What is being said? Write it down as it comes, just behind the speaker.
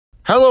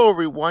Hello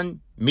everyone,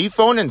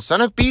 MePhone and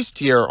Son of Beast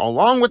here,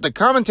 along with the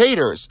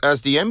commentators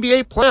as the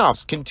NBA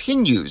playoffs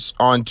continues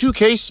on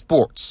 2K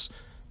Sports.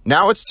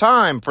 Now it's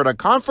time for the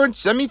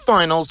conference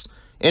semifinals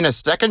in a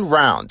second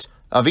round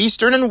of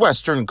Eastern and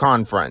Western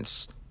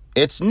Conference.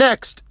 It's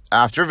next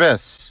after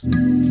this.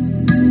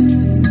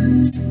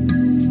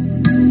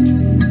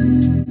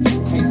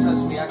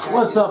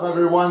 What's up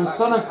everyone,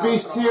 Son of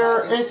Beast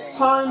here. It's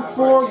time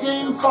for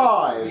Game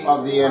 5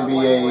 of the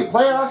NBA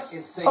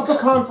playoffs of the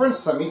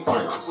conference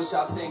semifinals.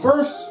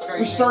 First,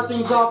 we start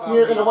things off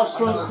here in the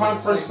Western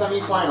Conference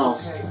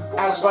semifinals,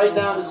 as right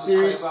now the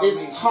series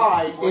is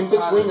tied in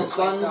between the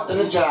Suns and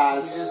the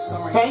Jazz.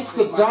 Thanks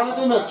to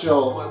Donovan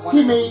Mitchell,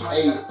 he made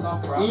a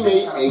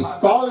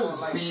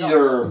buzz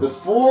beater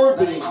before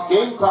the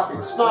game clock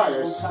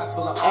expires,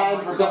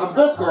 and for Devin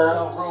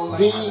Booker,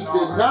 he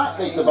did not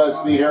make the buzz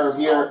beater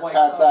here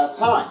at that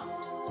time,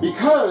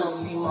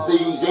 because the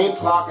game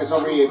has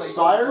already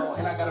expired,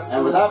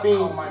 and without being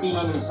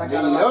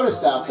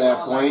noticed at that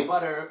point,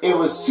 it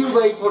was too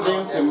late for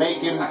them to make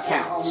him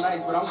count.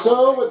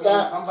 So with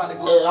that,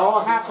 it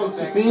all happens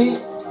to be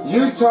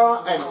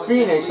Utah and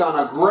Phoenix on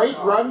a great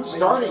run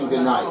starting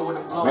tonight.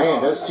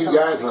 Man, those two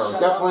guys are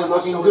definitely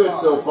looking good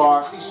so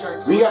far.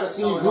 We got to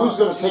see who's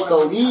going to take the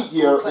lead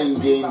here in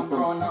game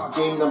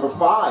number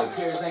 5.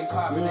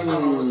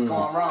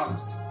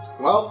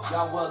 Well,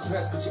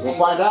 we'll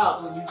find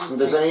out if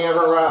there's any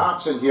other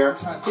option here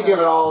to give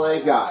it all they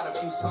got.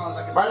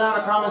 Right now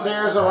the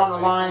commentators are on the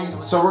line,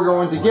 so we're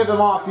going to give them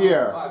off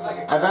here.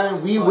 And then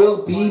we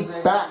will be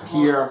back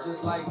here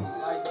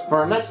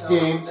for our next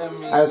game,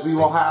 as we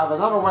will have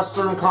another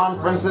Western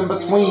Conference in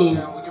between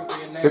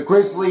the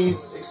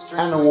Grizzlies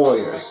and the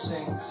Warriors.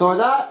 So with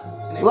that,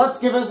 let's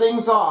give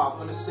things off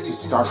to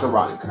start the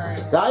run.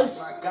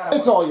 Guys,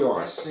 it's all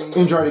yours.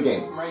 Enjoy the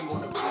game.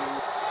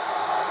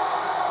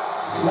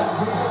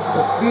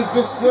 Let's beat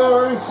the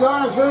soaring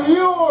sun for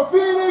your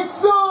Phoenix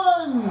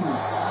Suns!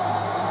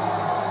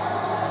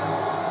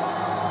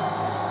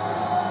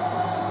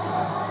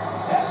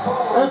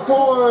 And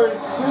forward,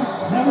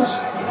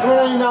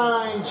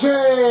 29,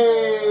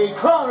 Jay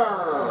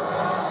Crowder!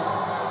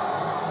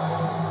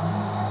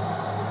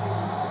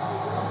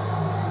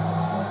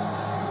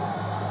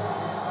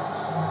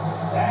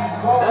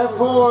 And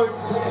forward,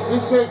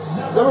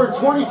 6'6", number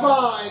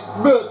 25,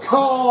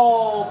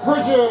 Mikal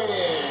Bridges!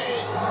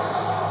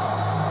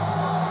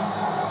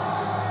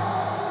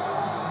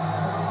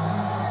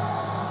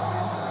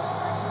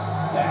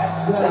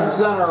 At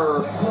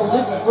center,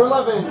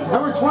 6'11",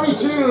 number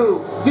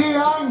 22,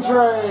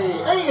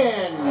 DeAndre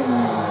Ayton.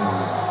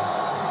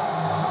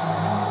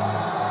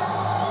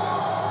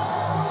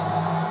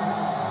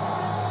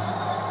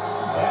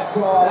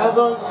 And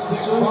the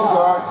shooting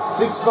guard,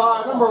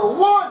 6'5", number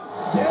 1,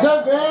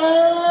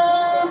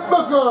 Devin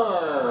Booker.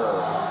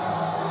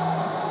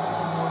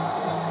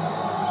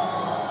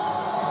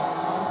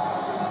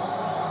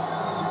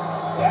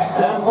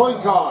 And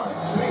point guard,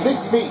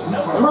 6 feet,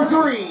 number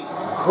 3,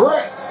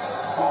 Chris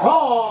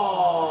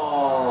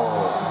Paul.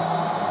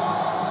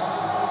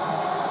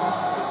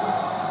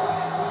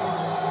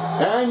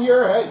 And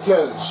your head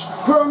coach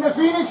from the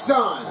Phoenix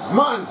Suns,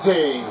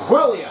 Monty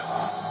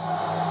Williams.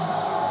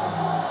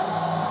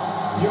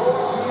 Your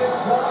Phoenix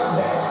Suns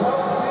head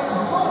coach is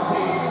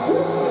Monty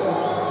Williams.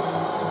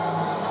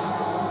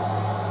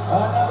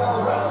 Another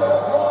round of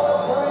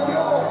applause for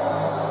your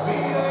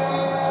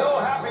Phoenix. So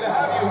happy to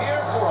have you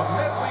here for a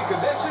midweek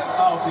edition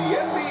of the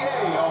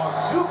NBA on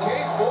 2K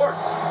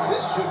Sports.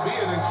 This should be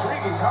an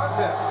intriguing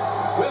contest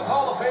with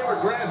Hall of Famer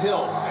Grant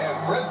Hill and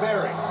Brent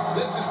Barry.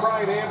 This is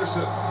Brian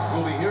Anderson.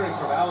 We'll be hearing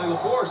from Allie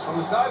LaForce from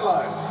the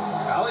sideline.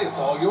 Allie, it's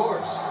all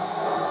yours.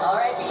 All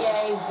right,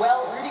 BA.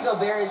 Well, Rudy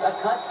Gobert is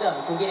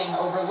accustomed to getting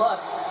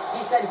overlooked.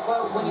 He said,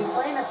 quote, "When you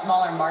play in a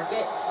smaller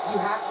market, you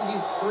have to do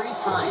 3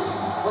 times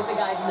what the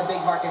guys in the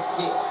big markets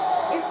do.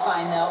 It's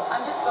fine, though.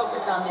 I'm just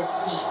focused on this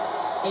team.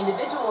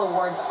 Individual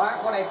awards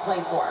aren't what I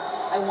play for.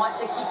 I want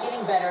to keep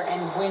getting better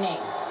and winning,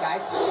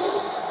 guys."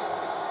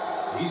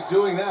 He's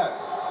doing that.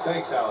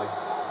 Thanks, Allie.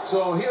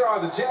 So here are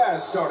the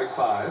Jazz starting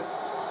 5.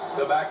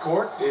 The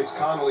backcourt, it's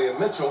Conley and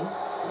Mitchell.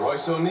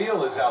 Royce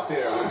O'Neal is out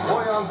there with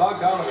Bojan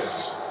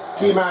Bogdanovic.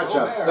 Key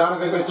matchup,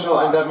 Donovan Mitchell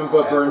and Devin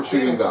Booker in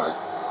shooting guard.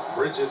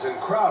 Bridges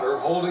and Crowder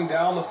holding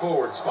down the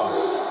forward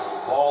spots.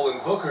 Paul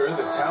and Booker,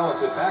 the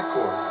talented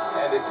backcourt.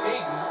 And it's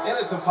Ayton in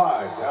at the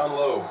 5, down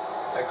low.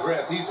 And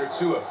Grant, these are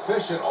 2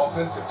 efficient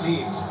offensive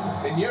teams.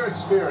 In your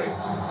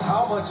experience,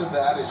 how much of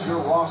that is your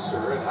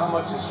roster and how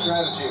much is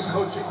strategy and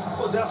coaching?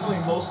 Well, definitely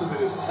most of it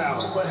is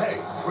talent. But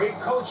hey, great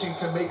coaching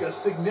can make a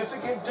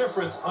significant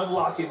difference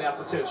unlocking that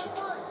potential.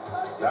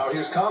 Now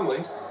here's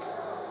Conley.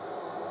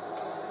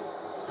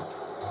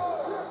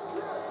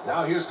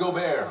 Now here's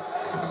Gobert.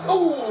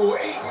 Oh,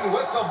 Ayton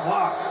with the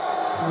block.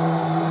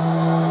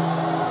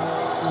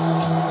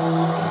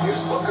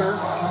 Here's Booker.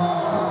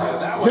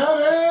 And that one.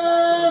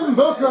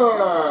 Booker.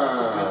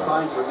 It's a good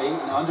find for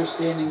Ayton,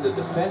 understanding the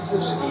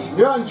defensive scheme.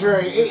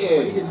 DeAndre He just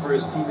Ayton. waited for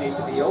his teammate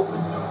to be open.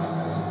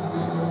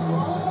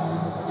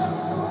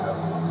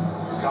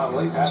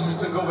 Conley passes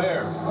to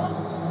Gobert.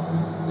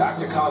 Back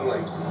to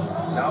Conley.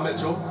 Now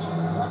Mitchell.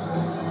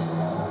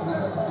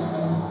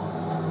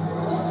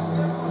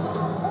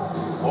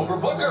 Over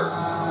Booker.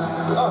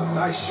 Oh,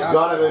 nice shot.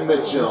 Donovan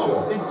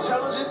Mitchell.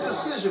 Intelligent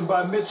decision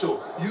by Mitchell,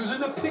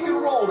 using the pick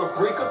and roll to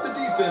break up the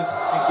defense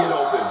and get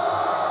open.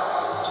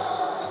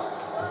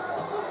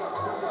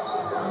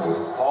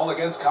 Paul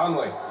against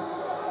Conley.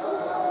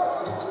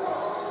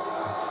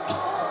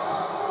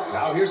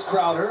 Now here's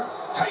Crowder.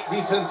 Tight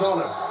defense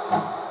on him.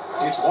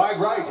 It's wide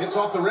right, hits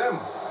off the rim.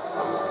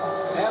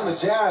 And the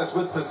Jazz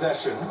with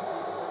possession.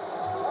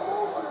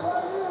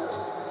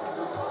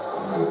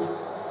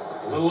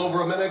 A little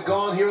over a minute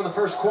gone here in the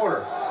first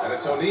quarter. And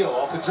it's O'Neal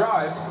off the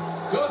drive.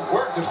 Good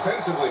work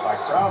defensively by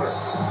Crowder.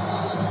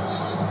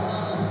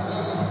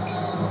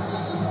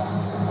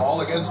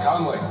 Paul against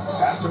Conley.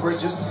 Pass to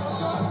Bridges.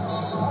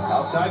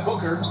 Outside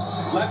Booker.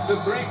 Lets the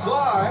three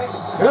fly.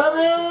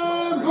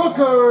 Devin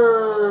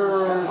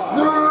Booker,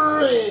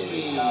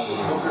 3.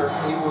 Booker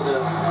able to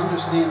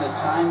understand the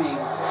timing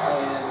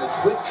and the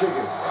quick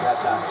trigger that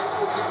time.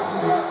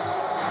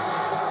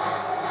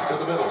 To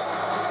the middle.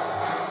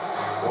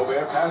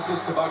 Gobert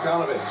passes to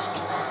Bogdanovich.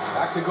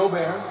 Back to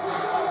Gobert.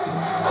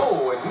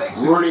 Oh, it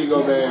makes it. Rudy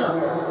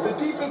Gobert. The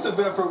defensive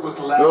effort was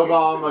lacking.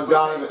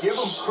 Bogdanovich. Give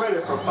him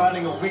credit for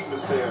finding a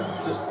weakness there.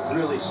 Just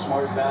really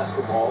smart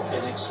basketball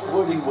and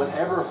exploiting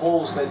whatever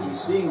holes that he's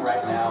seeing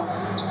right now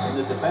in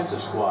the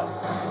defensive squad.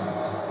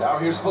 Now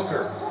here's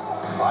Booker.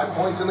 5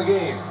 points in the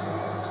game.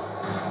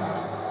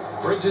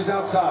 Bridges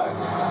outside.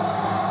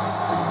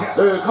 Yes.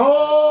 They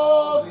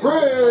call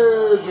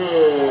Bridges.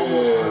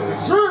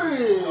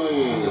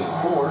 3.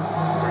 4.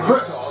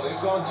 Chris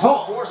They've gone 2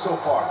 Paul. 4 so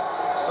far.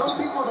 Some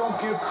people don't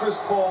give Chris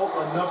Paul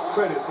enough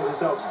credit for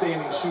his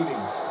outstanding shooting,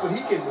 but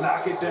he can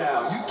knock it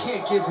down. You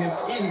can't give him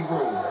any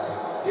room.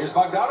 Here's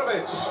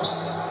Bogdanovich.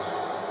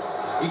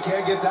 He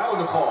can't get that one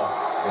to fall.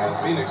 And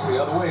Phoenix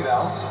the other way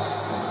now.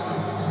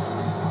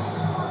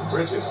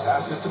 Bridges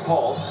passes to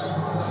Paul.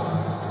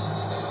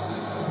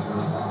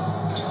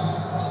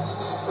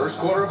 First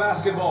quarter of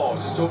basketball.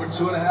 Just over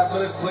 2.5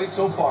 minutes played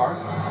so far.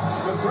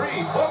 For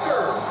 3,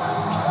 Booker.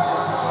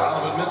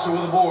 Donovan Mitchell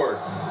with a board.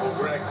 Well,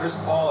 granted, Chris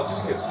Paul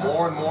just gets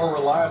more and more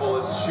reliable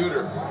as a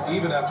shooter,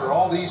 even after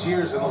all these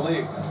years in the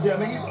league. Yeah, I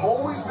mean, he's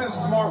always been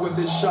smart with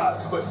his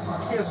shots, but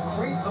he has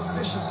great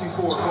efficiency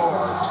for a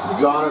guard.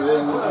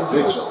 Donovan He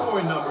can Mitchell.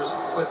 scoring numbers,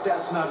 but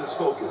that's not his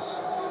focus.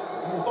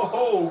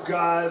 Whoa,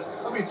 guys.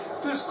 I mean,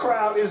 this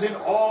crowd is in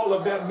awe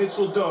of that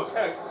Mitchell dunk.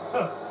 Heck,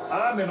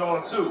 I'm in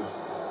awe, too.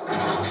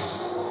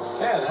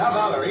 And how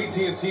about our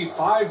AT&T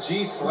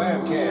 5G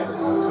Slam Cam?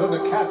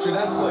 Couldn't have captured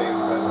that play any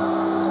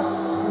better.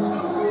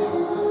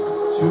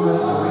 2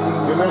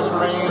 minutes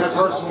remaining in the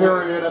first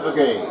period of the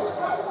game.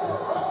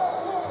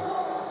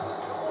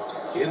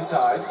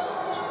 Inside.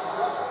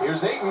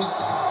 Here's Ayton.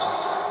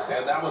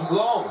 And that one's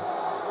long.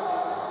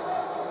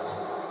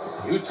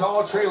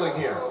 Utah trailing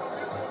here.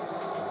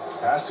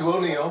 Pass to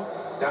O'Neal.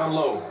 Down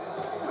low.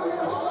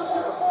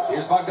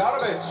 Here's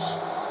Bogdanovich.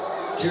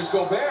 Here's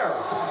Gobert.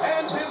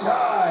 And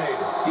denied.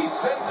 He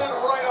sends it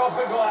right off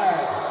the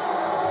glass.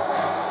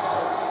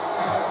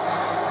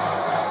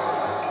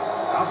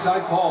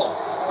 Outside Paul.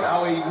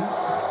 Now Ayton.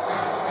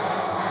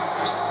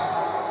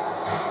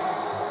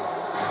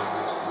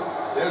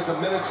 There's a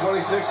minute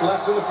 26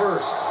 left in the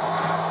first.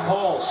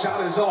 Paul's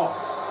shot is off.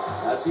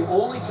 That's the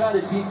only kind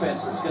of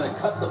defense that's going to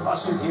cut the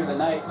mustard here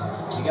tonight.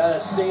 You got to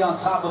stay on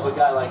top of a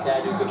guy like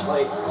that who can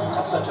play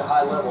at such a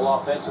high level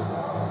offensively.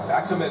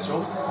 Back to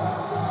Mitchell.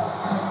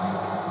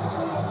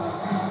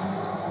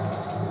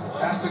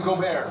 Pass to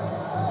Gobert.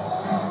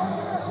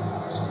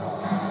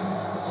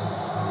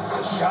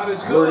 The shot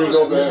is good. Rudy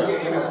Gobert.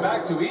 This game is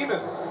back to even.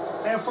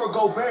 And for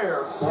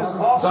Gobert, his Suns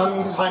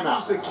offense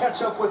timeout. continues to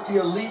catch up with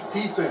the elite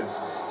defense.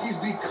 He's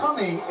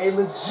becoming a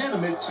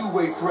legitimate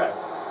two-way threat.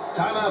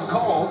 Timeout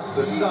call.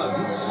 The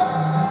Suns.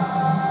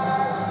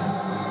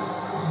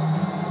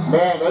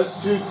 Man, those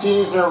two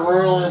teams are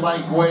really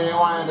like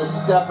wanting to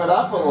step it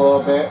up a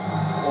little bit.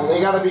 Well, they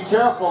got to be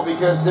careful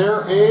because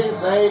there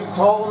is a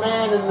tall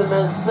man in the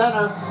men's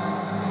center.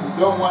 You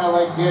don't want to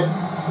like get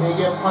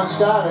punched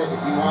out it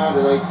if you want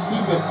to like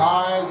keep it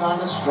eyes on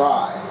the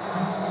stride.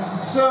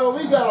 So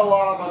we got a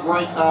lot of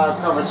great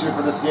coverage here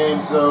for this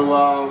game. So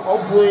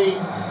hopefully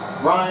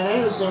Ryan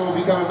Anderson will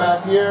be coming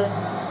back here.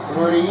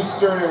 We're the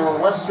Eastern or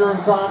Western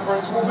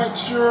Conference. We'll make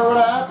sure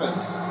what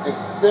happens. If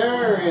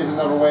there is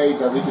another way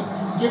that we can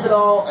give it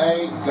all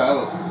a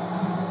go.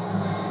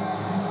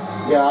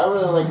 Yeah, I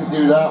really like to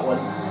do that one.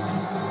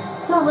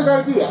 Perfect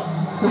idea.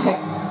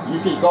 You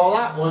can call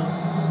that one.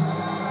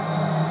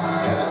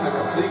 And it's a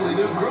completely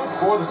new group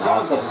for the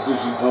Suns.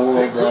 Substitution for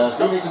Big group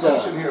Phoenix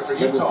substitution here for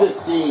Suns. Utah. Number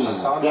 15,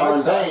 Hassan Cameron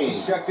Whiteside, Payne.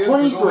 he's checked in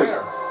 23, for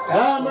Gobert.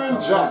 Cameron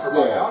Pass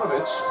Johnson. for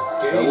Bogdanovich.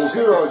 Double Gage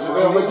 0, checked in for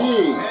JaVale O'Neal.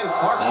 McGee. And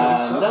Clarkson And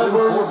subbed in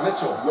for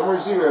Mitchell. number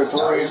 0,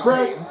 Torrey here's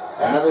Craig. Payne. And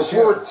Pass number to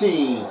Shannon.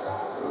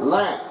 14,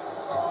 Lamp.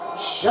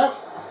 Shep.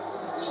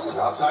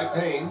 Outside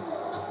Payne.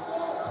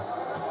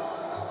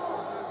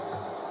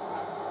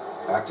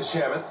 Back to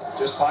Shamet.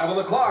 Just 5 on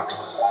the clock.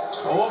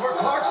 Go over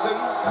Clarkson.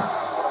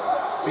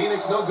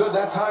 Phoenix no good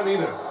that time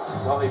either.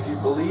 Well, if you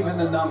believe in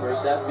the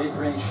numbers, that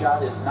mid-range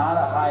shot is not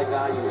a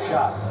high-value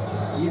shot,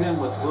 even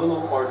with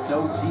little or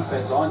no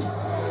defense on you.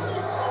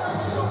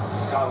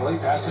 Conley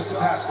passes to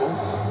Pascal.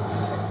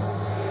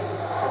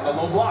 From the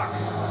low block.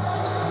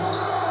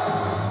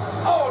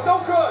 Oh, no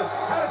good.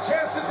 Had a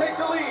chance to take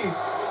the lead.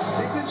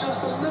 They've been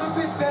just a little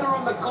bit better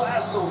on the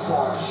glass so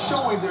far,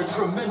 showing their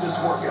tremendous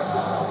work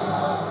ethic.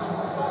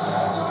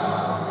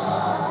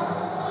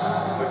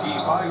 McGee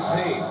finds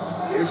Payne.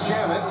 Here's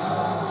Shamet.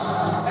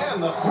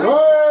 And the three.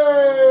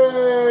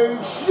 Hey,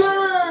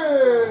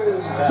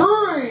 Shamet!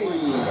 Three!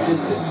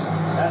 Distance.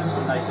 That's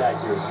some nice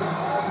accuracy.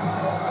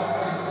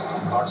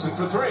 Clarkson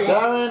for three.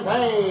 Darren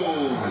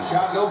Payne. The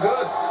shot no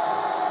good.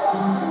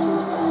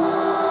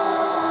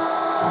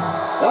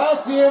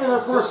 That's the end of the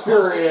first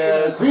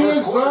period.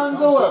 Phoenix Suns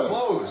 11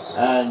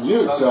 and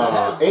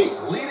Utah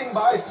 8. Leading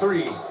by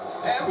 3.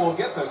 And we'll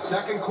get the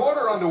second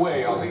quarter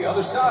underway on the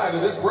other side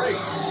of this break.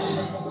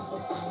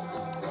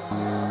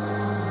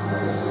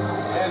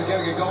 And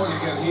getting it going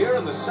again here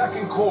in the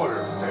second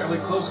quarter. Fairly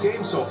close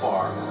game so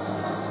far.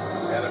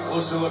 And a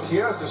closer look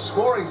here at the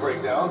scoring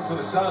breakdown for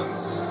the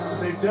Suns.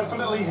 They've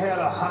definitely had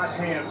a hot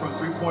hand from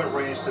three-point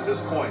range to this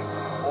point.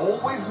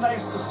 Always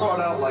nice to start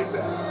out like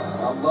that.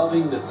 I'm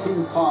loving the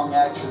ping-pong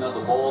action of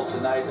the ball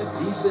tonight. A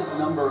decent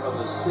number of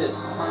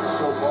assists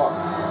so far.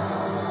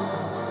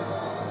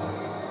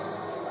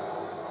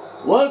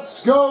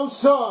 Let's go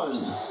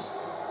Suns!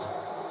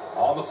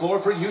 On the floor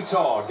for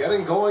Utah,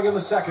 getting going in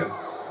the second.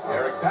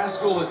 Eric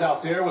Pascal is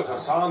out there with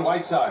Hassan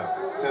Whiteside.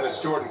 Then it's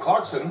Jordan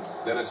Clarkson.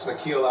 Then it's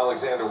Nickeil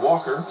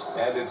Alexander-Walker.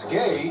 And it's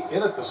Gay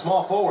in at the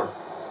small forward.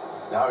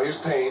 Now here's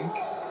Payne.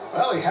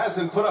 Well, he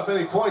hasn't put up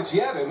any points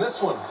yet in this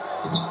one.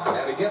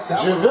 And he gets out.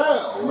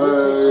 JaVale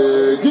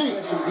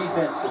McGee. Special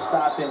defense to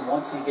stop him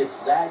once he gets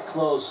that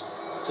close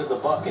to the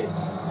bucket.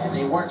 And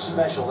they weren't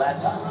special that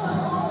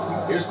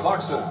time. Here's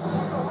Clarkson.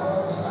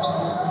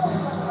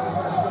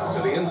 To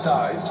the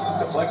inside.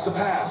 Deflects the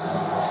pass.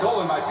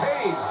 Stolen by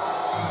Payne.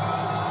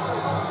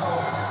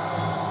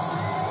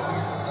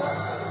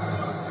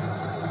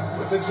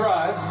 With the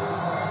drive.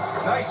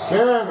 Nice.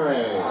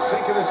 Cameron.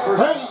 Sinking his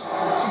first. Hey.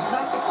 He's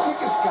not the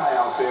quickest guy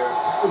out there,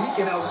 but he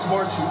can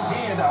outsmart you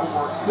and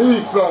outwork you.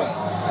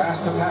 Defense. Pass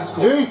to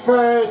Pascal.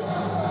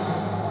 Defense.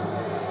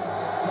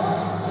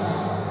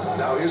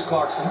 Now here's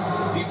Clarkson.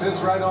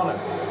 Defense right on him.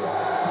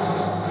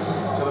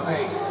 To the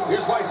paint.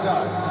 Here's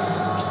Whiteside.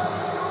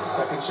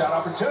 Second shot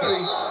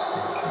opportunity.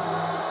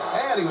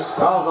 And he was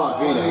Fouls on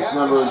Phoenix.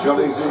 Number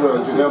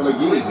 00, JaVale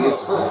McGee.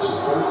 His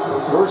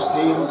first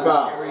team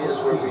foul. Areas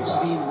where we've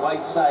seen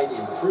Whiteside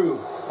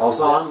improve.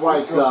 Also on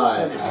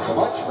Whiteside.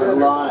 Much better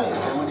line.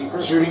 than when he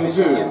first Shooting came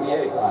into the 2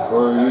 NBA.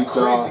 for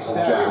Utah Crazy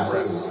stat here,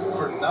 Jazz. Brett.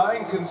 For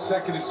 9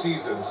 consecutive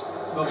seasons,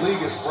 the league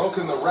has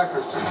broken the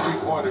records for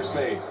three-pointers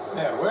made.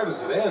 Man, where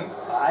does it end?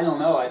 I don't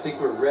know. I think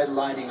we're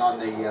redlining on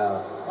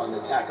the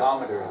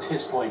tachometer at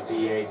this point,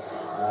 BA.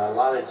 A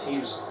lot of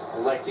teams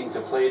electing to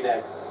play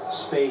that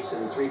space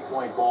and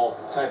three-point ball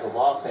type of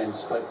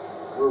offense, but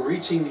we're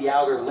reaching the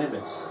outer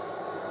limits.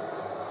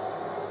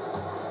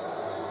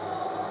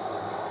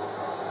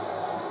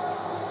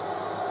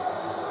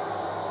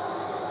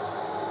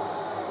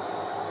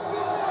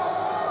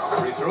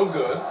 Free throw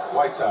good.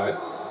 Whiteside.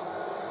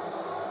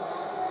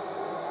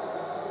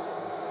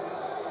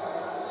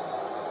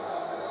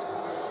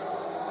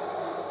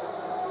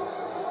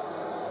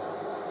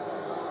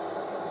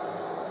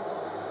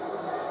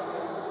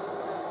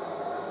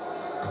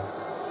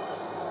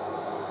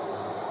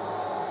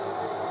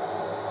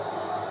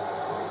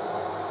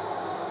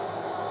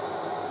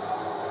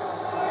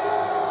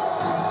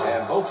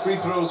 And both free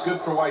throws good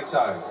for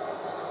Whiteside.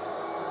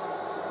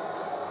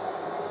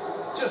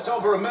 Just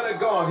over a minute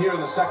gone here in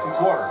the second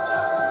quarter.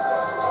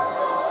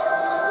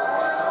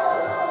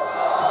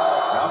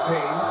 Now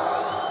Payne.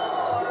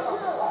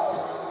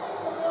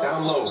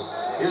 Down low.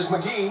 Here's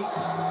McGee.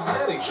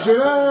 And he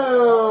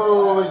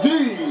JaVale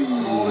McGee.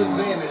 Small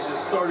advantage is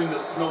starting to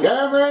slow.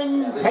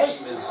 Cameron This Payne.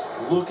 team is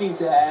looking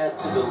to add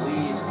to the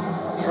lead,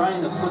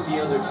 trying to put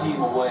the other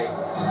team away,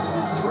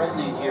 and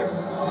threatening here.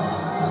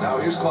 Now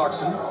here's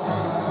Clarkson.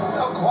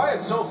 Now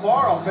quiet so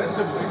far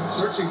offensively.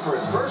 Searching for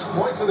his first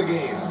points of the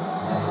game.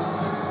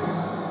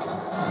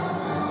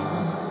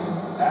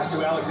 Pass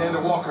to Alexander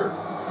Walker.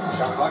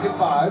 Shot clock at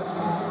 5.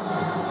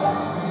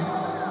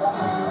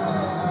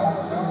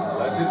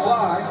 Lets it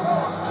fly.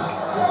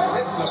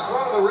 Hits the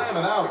front of the rim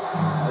and out.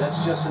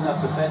 That's just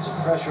enough defensive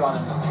pressure on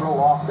him to throw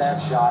off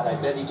that shot. I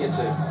bet he gets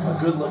a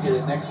good look at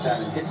it next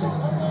time and hits it.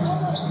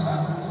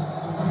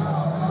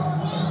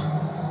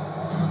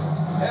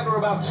 And we're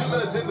about 2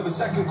 minutes into the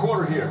second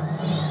quarter here.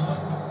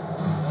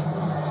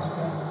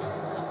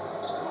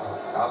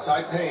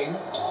 Outside Payne.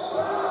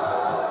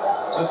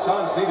 The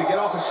Suns need to get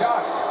off a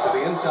shot to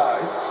the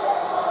inside.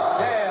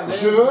 And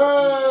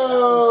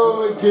JaVale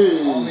on the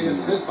McGee.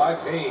 assist by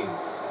Payne.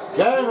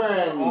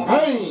 Cameron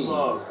Payne.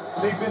 Love.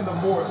 They've been the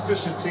more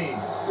efficient team.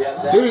 Yeah,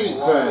 that Defense.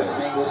 along with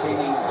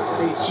maintaining the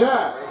pace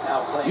Jazz. right now,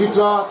 playing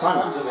Utah with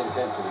timeout. tons of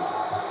intensity.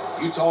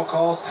 Utah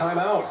calls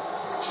timeout.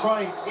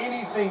 trying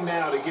anything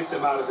now to get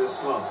them out of this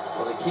slump.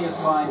 Well, they can't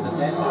find the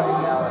net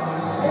right now.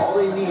 And all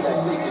they need,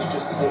 I think, is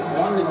just to get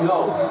one to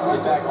go,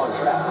 get back on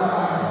track.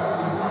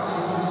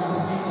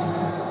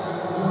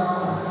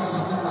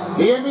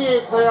 The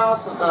NBA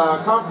playoffs,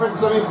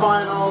 conference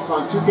semifinals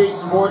on 2K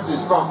Sports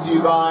is brought to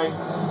you by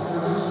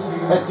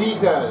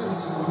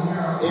Adidas.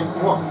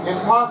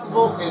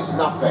 Impossible is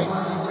nothing.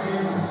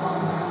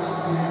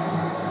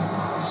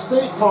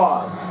 State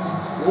Farm.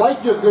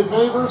 Like your good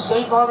neighbor,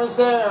 State Farm is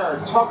there.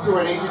 Talk to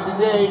an agent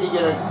today to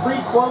get a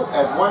free quote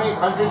at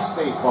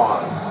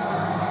 1-800-STATE-FARM.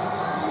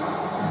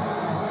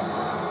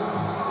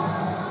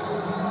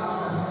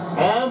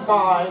 And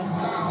by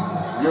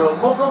your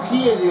local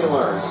Kia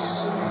dealers.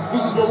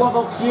 Visit your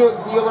local Kia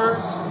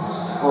dealers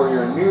for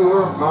your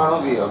newer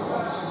model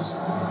vehicles.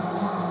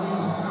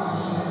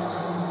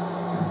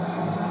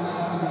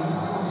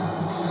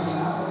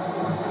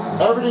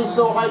 Everything's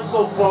so hyped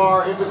so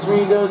far in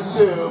between those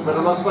two, but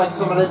it looks like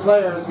some of the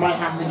players might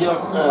have to get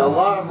a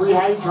lot of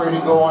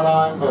rehydrating going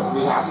on, but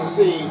we have to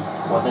see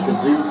what they can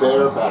do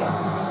better.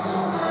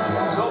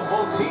 So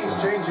both teams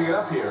changing it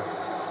up here.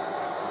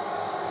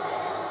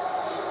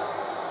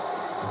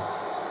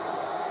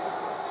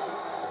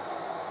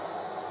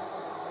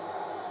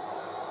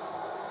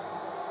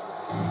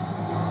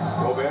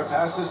 Gobert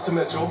passes to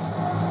Mitchell.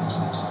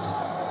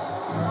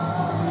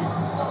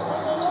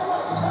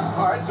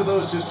 All right, for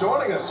those just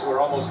joining us, we're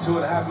almost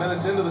 2.5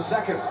 minutes into the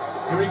second.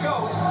 Here he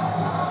goes.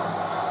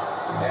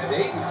 And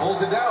Ayton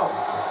pulls it down.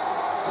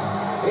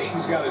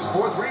 Ayton's got his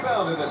 4th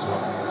rebound in this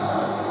one.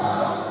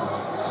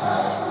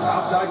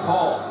 Outside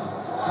Paul.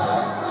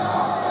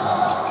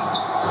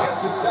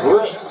 Gets his second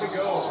chance to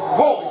go.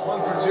 Paul. He's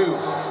 1 for 2.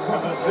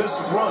 This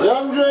run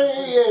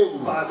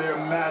by their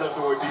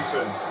Matador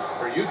defense.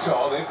 For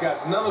Utah, they've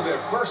got none of their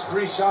first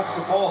 3 shots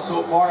to fall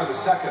so far in the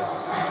second.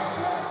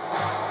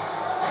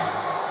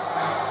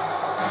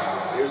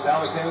 Here's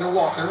Alexander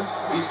Walker.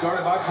 He's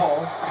guarded by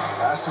Paul.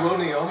 Pass to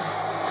O'Neal.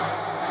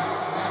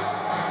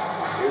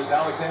 Here's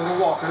Alexander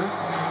Walker.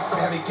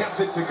 And he gets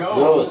it to go.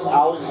 Notice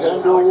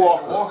Alexander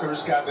Walker.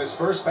 Walker's got his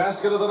first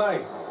basket of the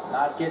night.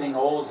 Not getting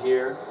old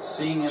here.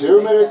 Seeing him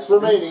 2 minutes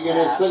remaining in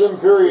his second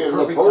period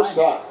of the first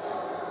half.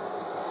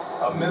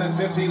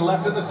 1:15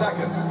 left in the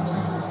second.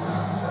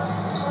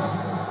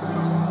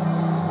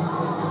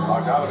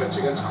 Bogdanovich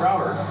against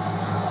Crowder.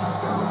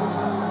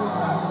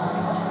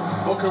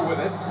 Booker with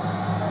it.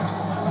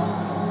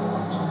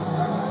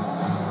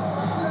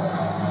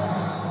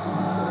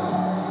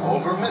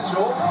 Over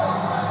Mitchell.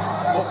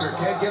 Booker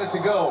can't get it to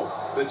go.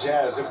 The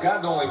Jazz have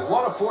gotten only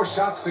 1 of 4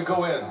 shots to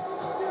go in.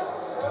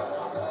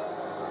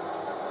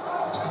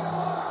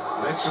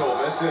 Mitchell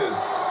misses.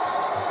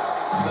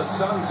 The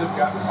Suns have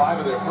gotten 5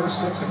 of their first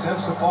 6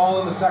 attempts to fall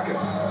in the second.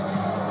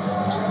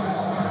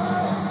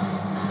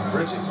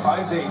 Bridges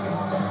finds Ayton.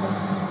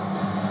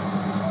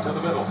 To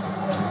the middle.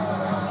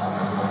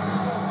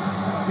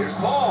 Here's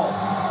Paul.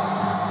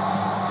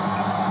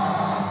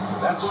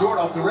 That's short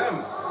off the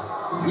rim.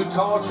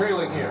 Utah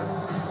trailing here.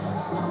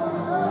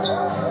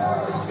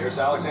 Here's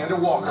Alexander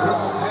Walker.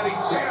 And he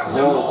jams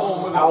it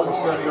home with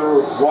Alexander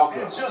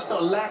Walker. And just a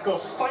lack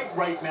of fight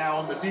right now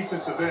on the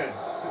defensive end.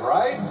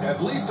 Right?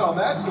 At least on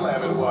that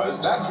slam it was.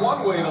 That's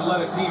one way to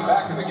let a team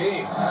back in the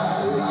game.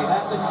 You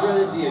have to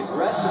credit the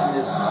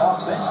aggressiveness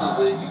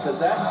offensively because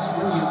that's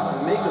when you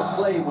make a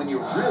play when you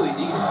really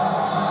need it.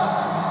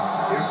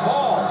 Here's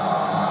Paul.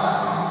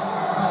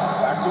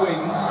 Back to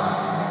Ayton.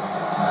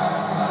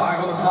 5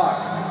 on the clock.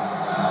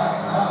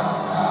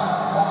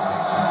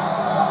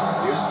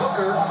 Here's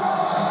Booker.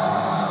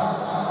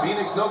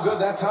 Phoenix no good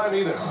that time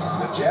either.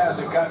 The Jazz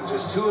have gotten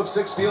just 2 of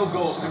 6 field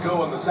goals to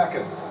go in the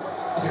second.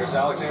 Here's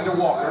Alexander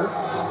Walker.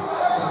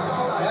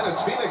 And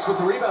it's Phoenix with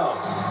the rebound.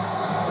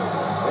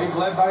 They've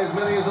led by as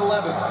many as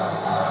 11.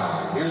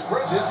 Here's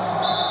Bridges.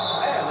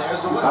 And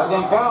there's a whistle. As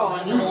I'm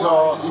fouling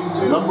Utah,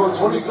 number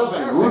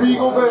 27, Rudy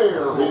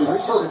Gobert,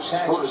 his first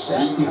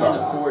team Kind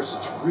of foul. force,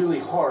 it's really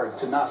hard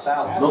to not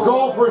foul him.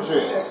 Mikal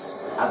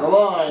Bridges at the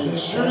line,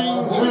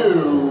 shooting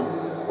 2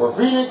 for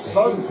Phoenix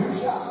Suns.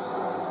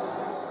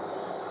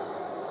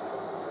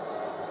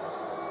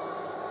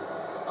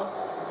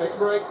 Take a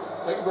break.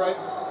 Take a break.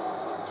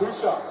 2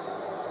 shots.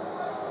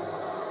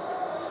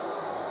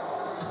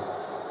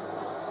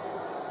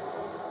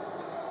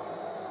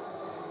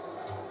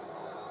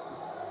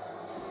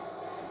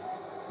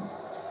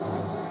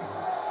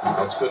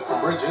 That's good for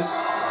Bridges.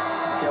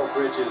 Mikal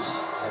Bridges,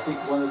 I think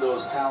one of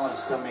those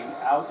talents coming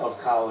out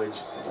of college.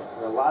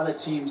 Where a lot of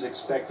teams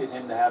expected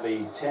him to have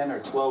a 10 or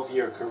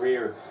 12-year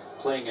career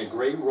playing a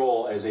great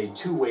role as a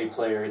two-way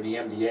player in the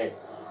NBA.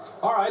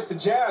 All right, the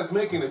Jazz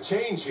making a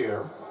change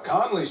here.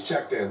 Conley's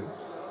checked in.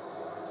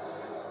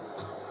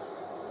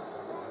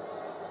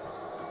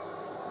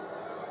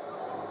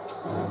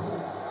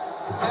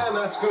 And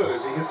that's good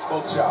as he hits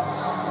both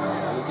shots.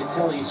 You can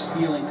tell he's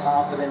feeling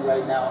confident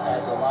right now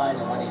at the line,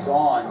 and when he's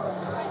on,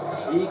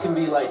 he can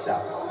be lights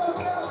out.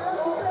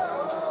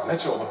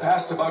 Mitchell, the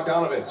pass to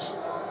Bogdanovich.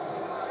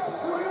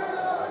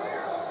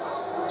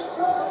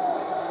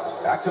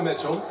 Back to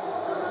Mitchell.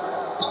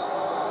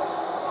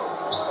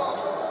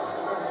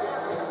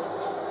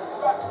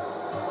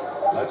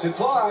 Lets it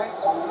fly.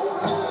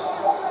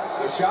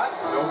 The shot,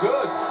 no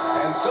good.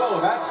 And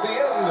so that's the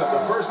end of the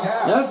first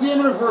half. That's the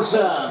end of the first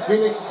half.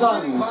 Phoenix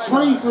Suns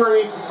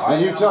 23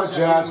 and Utah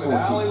Jazz 14.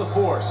 Allie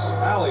LaForce.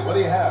 Allie, what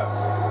do you have?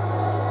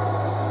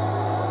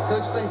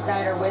 Coach Quinn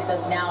Snyder with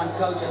us now, and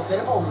Coach, a bit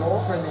of a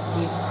lull for this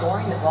team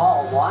scoring the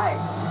ball. Why?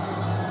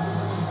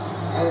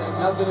 It had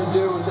nothing to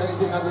do with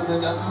anything other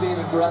than us being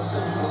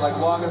aggressive. We're like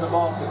walking the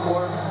ball up the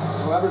court.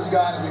 Whoever's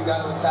got it, we've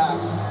got to attack.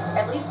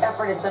 At least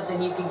effort is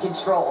something you can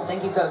control.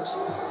 Thank you, Coach.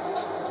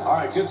 All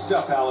right, good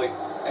stuff, Allie.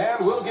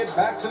 And we'll get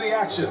back to the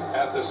action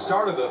at the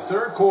start of the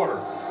third quarter.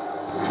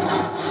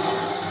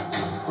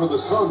 For the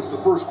Suns, the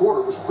first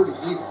quarter was pretty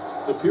even.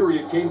 The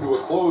period came to a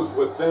close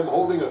with them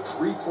holding a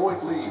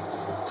 3-point lead.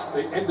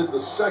 They ended the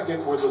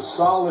second with a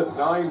solid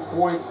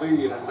 9-point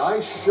lead. A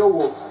nice show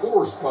of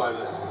force by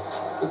them.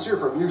 Let's hear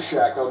from you,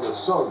 Shaq, on the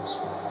Suns.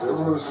 They're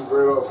running some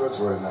great offense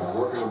right now,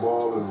 working the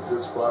ball in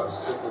good spots,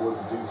 taking what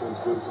the defense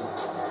gives them,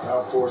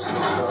 not forcing the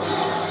shots.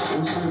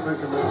 We'll see if they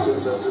can maintain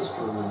that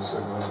discipline in the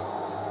second half.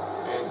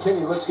 And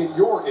Kenny, let's get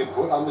your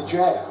input on the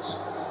Jazz.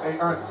 Hey,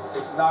 Ernie,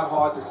 it's not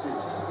hard to see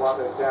while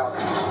they're down.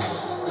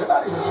 They're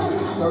not even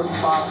shooting 35%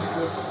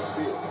 from the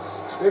field.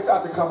 They've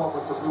got to come up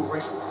with some new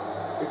wrinkles.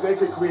 If they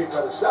could create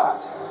better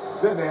shots,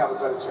 then they have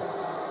a better chance.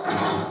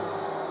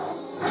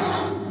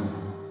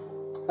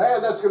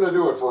 And that's going to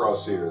do it for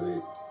us here. The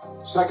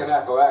second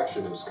half of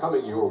action is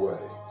coming your way.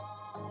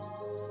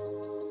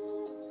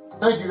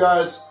 Thank you,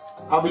 guys.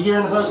 I'll be here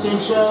in the post-game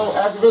show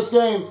after this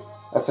game.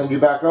 I'll send you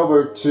back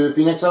over to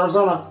Phoenix,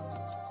 Arizona.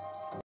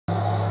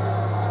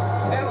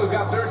 And we've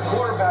got third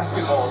quarter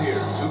basketball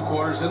here. 2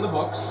 quarters in the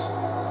books.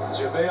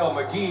 JaVale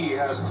McGee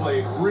has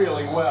played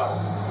really well.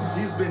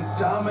 He's been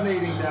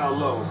dominating down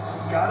low.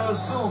 Gotta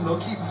assume they'll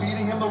keep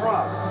feeding him the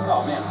rock.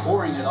 Oh, man,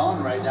 pouring it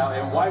on right now,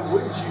 and why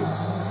wouldn't you?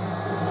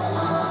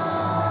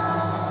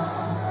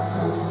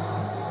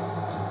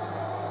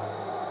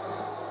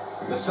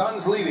 The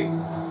Suns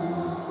leading.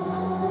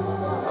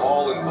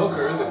 Paul and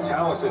Booker, the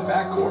talented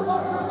backcourt.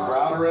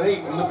 Crowder and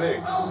Ayton, the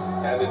bigs.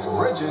 And it's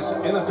Bridges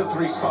in at the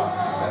 3 spot.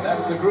 And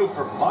that's the group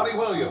for Monty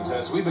Williams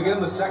as we begin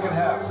the second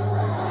half.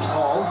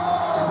 Paul,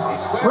 he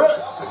squares up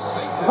and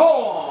sinks it.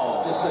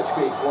 Paul! Just such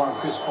great form.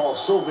 Chris Paul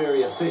so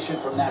very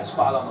efficient from that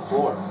spot on the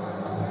floor.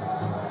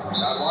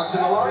 Not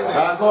watching the line there.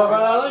 Backcourt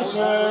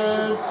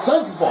violation.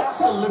 Suns ball. Have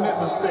to limit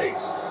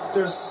mistakes.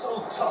 They're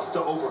so tough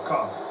to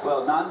overcome.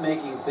 Well, not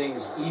making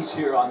things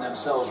easier on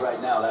themselves right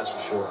now, that's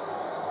for sure.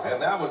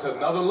 And that was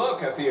another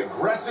look at the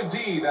aggressive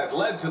D that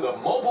led to the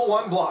mobile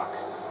 1 block.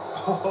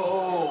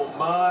 Oh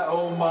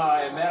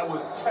my, and that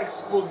was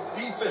textbook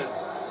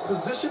defense,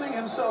 positioning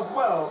himself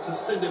well to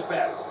send it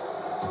back.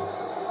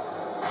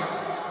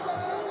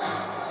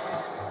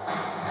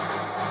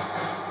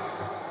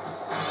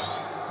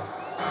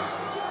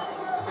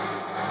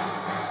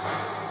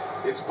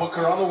 It's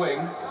Booker on the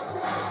wing.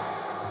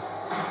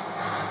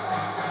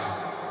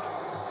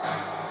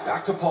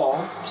 Back to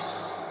Paul.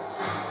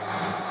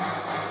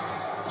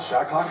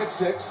 Shot clock at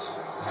 6.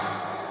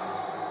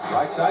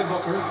 Right side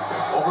Booker.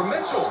 Over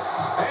Mitchell.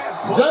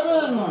 And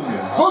Devin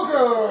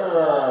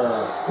Booker.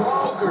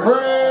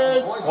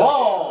 Chris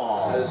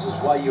Paul. This is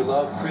why you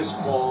love Chris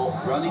Paul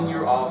running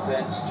your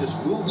offense. Just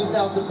move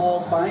without the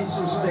ball, find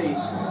some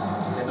space,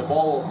 and the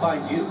ball will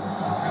find you.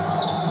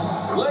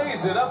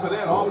 Lays it up and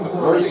in off the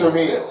First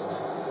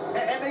assist.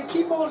 And they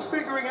keep on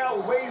figuring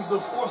out ways to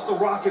force the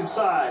rock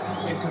inside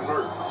and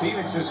convert.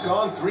 Phoenix has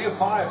gone 3 of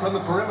 5 from the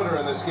perimeter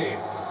in this game.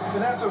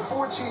 And after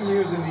 14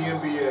 years in the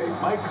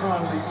NBA, Mike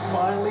Conley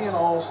finally an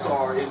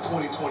All-Star in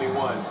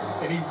 2021,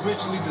 and he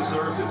richly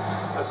deserved it.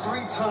 A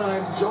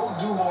 3-time Joe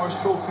Dumars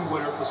Trophy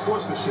winner for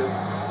sportsmanship,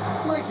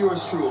 like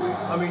yours truly.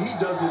 I mean, he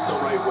does it the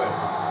right way.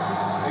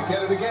 They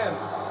get it again.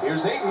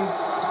 Here's Ayton,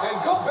 and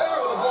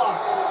Gobert with a block.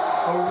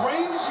 A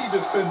rangy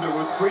defender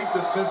with great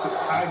defensive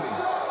timing.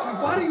 I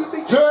mean, why do you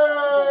think...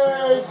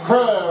 Jay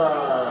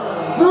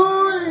Crowder.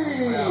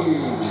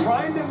 3.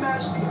 Trying to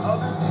match the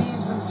other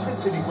team's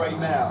intensity right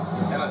now.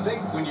 And I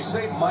think when you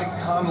say Mike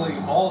Conley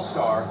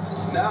All-Star,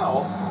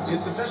 now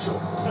it's official.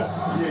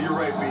 Yeah, you're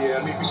right, B.A.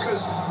 I mean,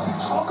 because you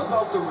talk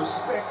about the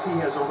respect he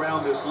has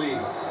around this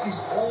league.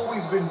 He's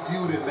always been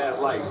viewed in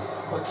that light.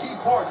 A key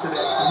part to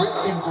that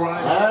grit and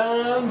grind.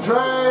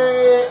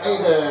 Andre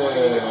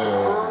Ayton.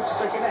 Superb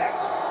second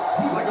act.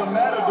 Like a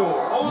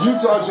matador.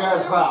 Utah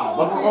Jazz foul.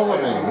 Number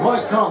 11.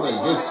 Mike Conley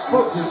gets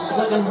his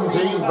second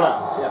team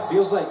foul. Yeah,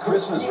 feels like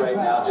Christmas right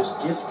now, just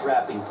gift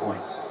wrapping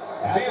points.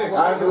 Phoenix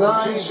After making some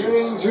 9 changes.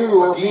 shooting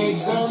 2 of McGee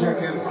Phoenix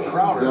checked in for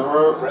Crowder.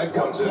 Number Fred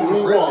comes in for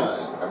 21.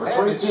 Bridges. Number And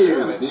 22, it's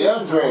Shannon in for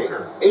DeAndre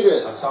Booker.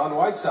 Ayton. Hassan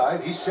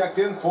Whiteside, he's checked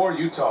in for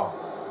Utah.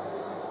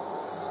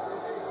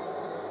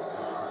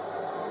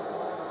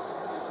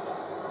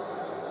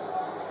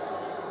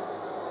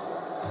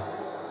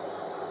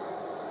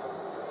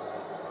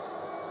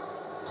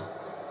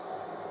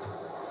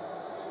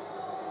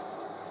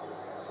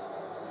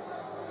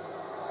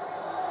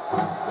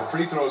 The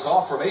free throw's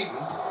off from Ayton.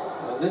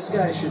 Well, this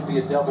guy should be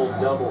a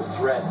double-double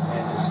threat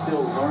and is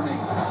still learning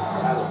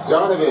how to play.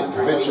 Donovan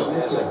Andre Mitchell,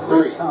 Ayton has a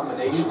 3. great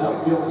combination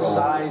of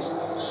size,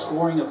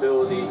 scoring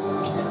ability,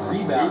 and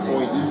rebounding.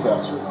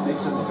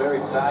 Makes him a very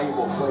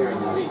valuable player in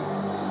the league.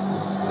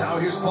 Now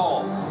here's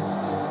Paul.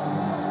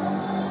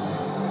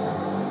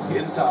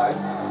 Inside.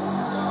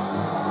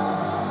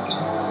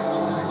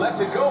 Lets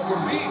it go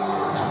from deep.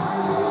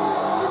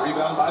 The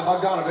rebound by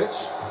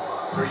Bogdanovich.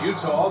 For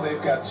Utah,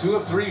 they've got 2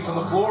 of 3 from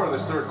the floor in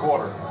this third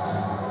quarter.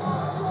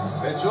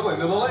 Mitchell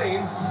into the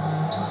lane.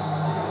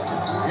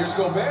 Here's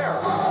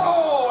Gobert.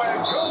 Oh,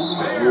 and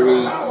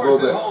Gobert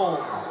powers it home.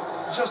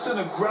 Just an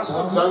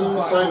aggressive move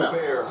by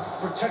Gobert,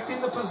 protecting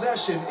the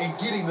possession and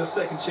getting the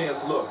second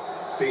chance look.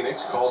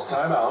 Phoenix calls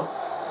timeout.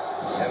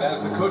 And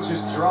as the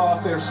coaches draw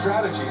up their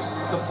strategies,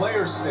 the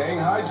players staying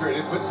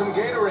hydrated with some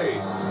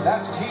Gatorade.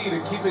 That's key to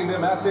keeping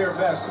them at their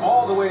best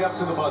all the way up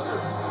to the buzzer.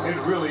 It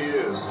really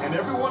is. And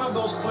every one of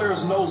those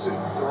players knows it.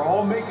 They're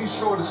all making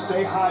sure to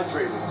stay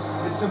hydrated.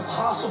 It's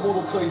impossible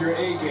to play your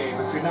A game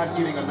if you're not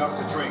getting enough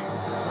to drink,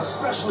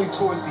 especially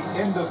towards the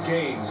end of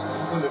games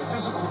when the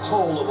physical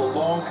toll of a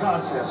long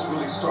contest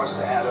really starts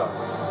to add up.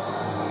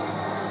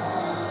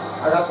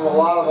 I got a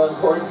lot of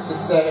importance to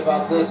say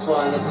about this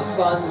one. That the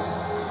Suns,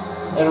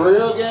 in a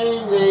real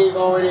game, they've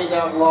already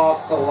got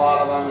lost a lot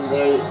of them.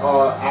 They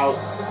are out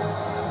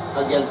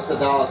against the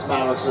Dallas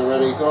Mavericks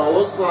already. So it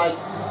looks like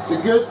the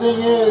good thing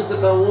is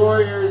that the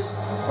Warriors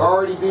are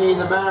already beating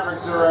the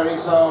Mavericks already.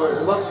 So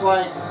it looks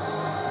like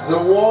the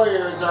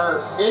Warriors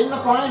are in the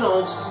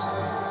finals.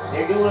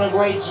 They're doing a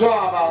great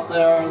job out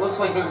there. It looks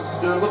like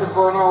they're looking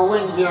for another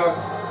win here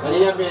in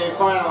the NBA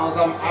Finals.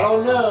 I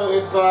don't know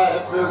if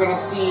we're going to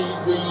see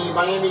the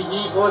Miami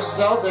Heat or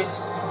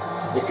Celtics.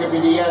 It could be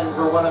the end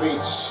for one of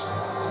each.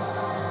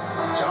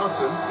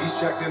 Johnson, he's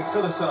checked in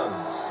for the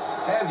Suns.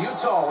 And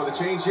Utah with a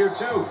change here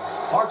too.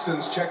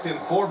 Clarkson's checked in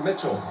for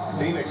Mitchell.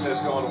 Phoenix has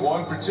gone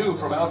 1 for 2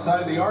 from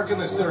outside the arc in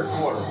this third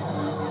quarter.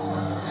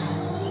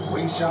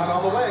 Wing shot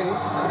on the way.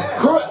 And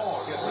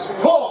Chris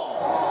Paul.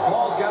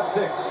 Paul's got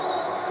 6.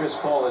 Chris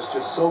Paul is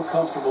just so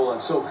comfortable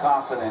and so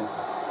confident.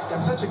 He's got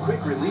such a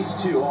quick release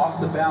too, off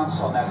the bounce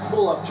on that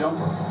pull-up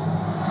jumper.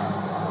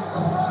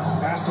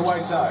 Pass to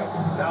Whiteside.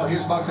 Now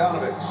here's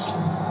Bogdanovich.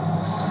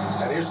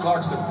 And here's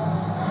Clarkson.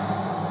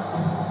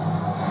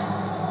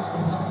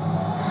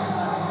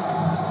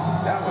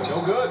 That one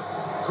no good.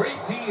 Great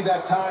D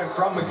that time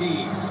from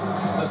McGee.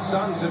 The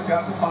Suns have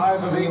gotten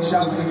 5 of 8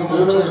 shots to go.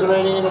 2 minutes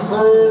remaining in the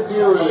third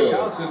period.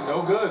 Johnson,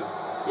 no good.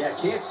 Yeah,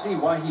 can't see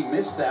why he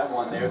missed that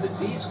one there. The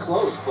D's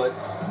close, but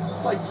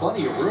looked like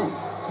plenty of room.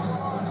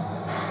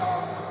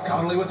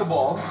 Conley with the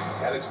ball,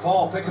 and it's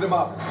Paul picking him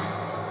up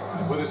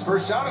with his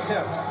first shot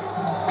attempt.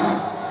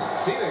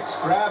 Phoenix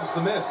grabs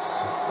the miss.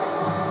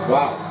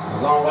 Wow,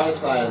 he's on the right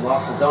side,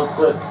 lost the dunk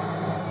quick.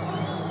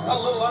 A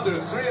little under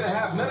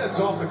 3.5 minutes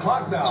off the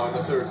clock now in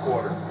the third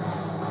quarter.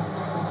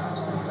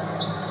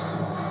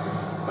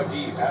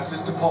 McGee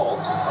passes to Paul,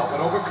 up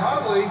and over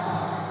Conley,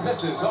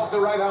 misses off the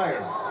right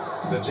iron.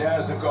 The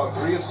Jazz have gone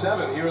 3 of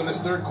 7 here in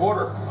this third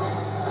quarter.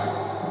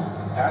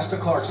 Pass to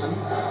Clarkson.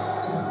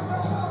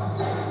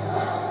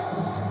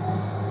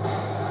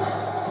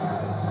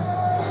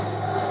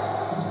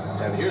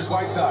 And here's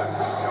Whiteside,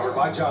 covered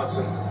by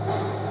Johnson.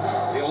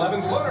 The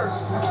 11-footer.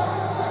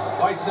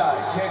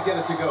 Whiteside can't get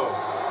it to go.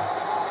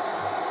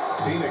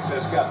 Phoenix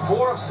has got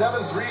 4 of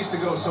 7 threes to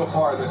go so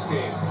far in this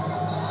game.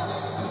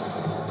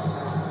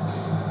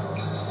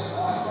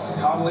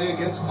 Conley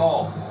against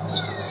Paul.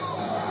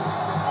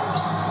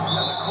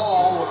 And the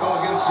call will go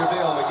against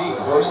JaVale McGee.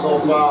 Personal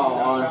foul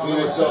on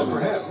Phoenix Suns.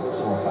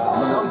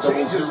 Number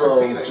 0,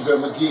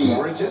 JaVale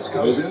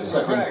McGee. His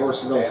second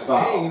personal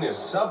foul. Payne is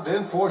subbed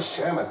in for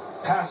Shaman.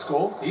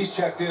 Pascal, he's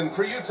checked in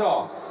for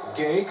Utah.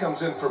 Gay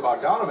comes in for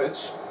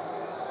Bogdanovich.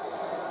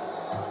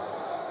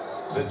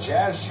 The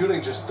Jazz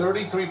shooting just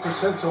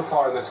 33% so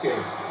far in this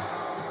game.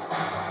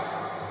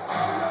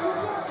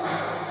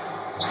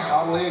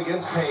 Conley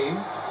against Payne.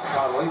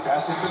 Conley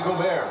passes to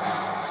Gobert.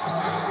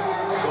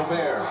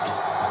 Gobert.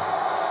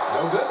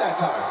 No good that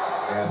time.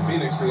 And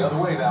Phoenix the other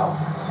way now.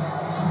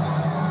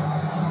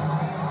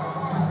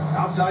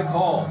 Outside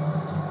Paul.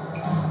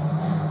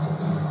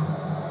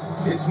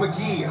 It's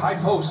McGee, high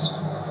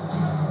post.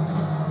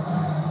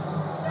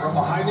 From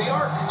behind the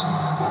arc.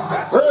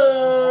 That's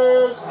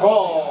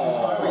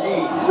Paul.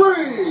 McGee.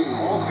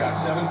 Paul's got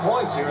 7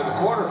 points here in the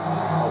quarter.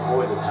 Oh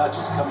boy, the touch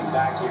is coming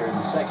back here in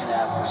the second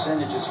half.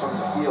 Percentages from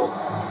the field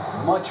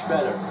much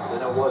better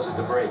than it was at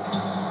the break.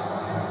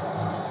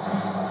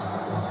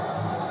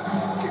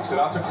 Kicks it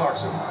out to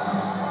Clarkson.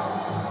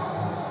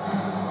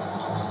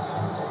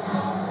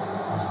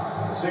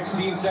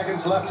 16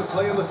 seconds left to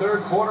play in the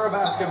third quarter of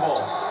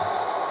basketball.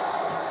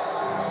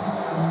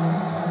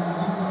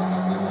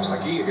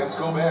 McGee against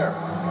Gobert.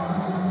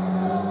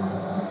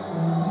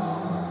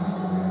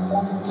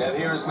 And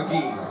here's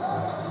McGee.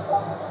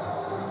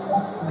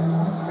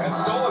 And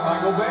stolen by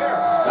Gobert.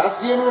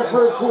 That's the end of the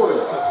third quarter.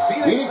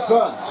 Phoenix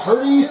Suns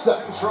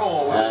 37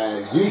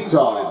 and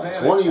Utah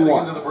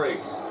 21. Into the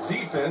break.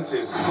 Defense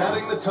is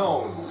setting the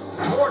tone.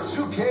 More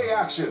 2K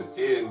action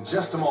in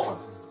just a moment.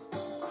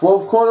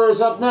 Fourth quarter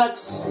is up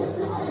next.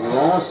 We're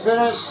almost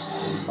finished.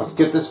 Let's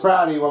get this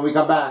rowdy when we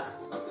come back.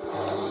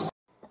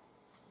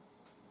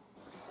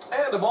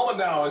 And a moment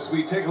now as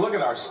we take a look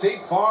at our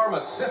State Farm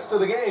assist of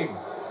the game.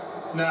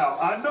 Now,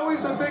 I know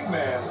he's a big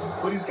man,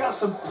 but he's got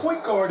some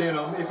point guard in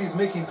him if he's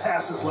making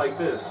passes like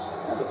this.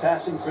 Now, the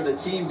passing for the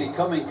team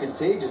becoming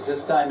contagious,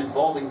 this time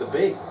involving the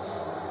big.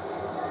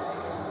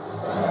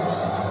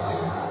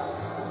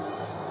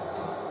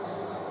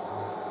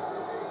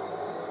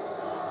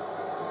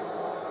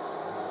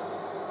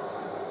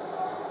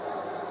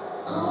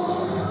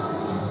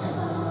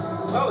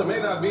 Well, there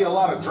may not be a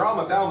lot of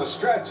drama down the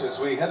stretch as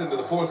we head into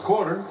the fourth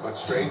quarter, but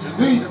stranger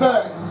things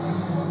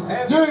Defense!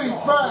 And looking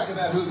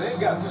at who they've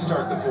got to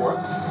start the fourth.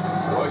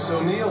 Royce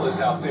O'Neal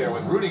is out there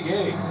with Rudy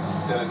Gay.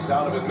 Then it's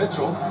Donovan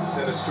Mitchell.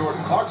 Then it's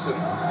Jordan Clarkson.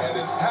 And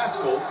it's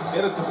Pascal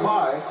in at the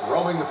 5,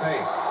 roaming the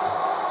paint.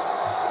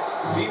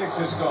 Phoenix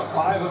has gone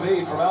 5 of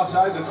 8 from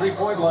outside the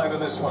three-point line in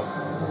this one.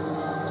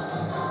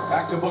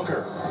 Back to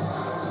Booker.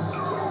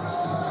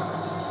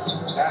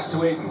 Pass to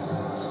Aiden.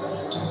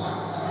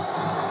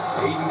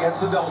 Aiden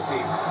gets a double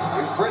team.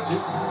 Here's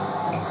Bridges.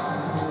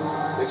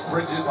 It's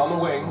Bridges on the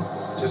wing.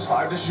 Just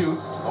 5 to shoot.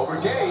 Over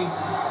Gay.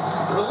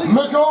 Release.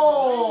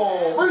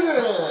 McCall!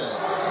 Bridges!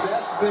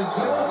 That's been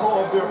typical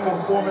of their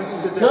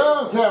performance today.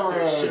 Go, Cameron.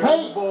 They're sharing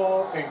Hey. the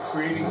ball and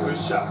creating good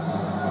shots.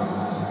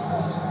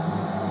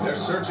 They're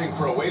searching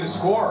for a way to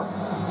score.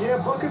 Yeah,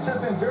 buckets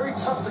have been very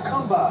tough to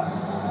come by.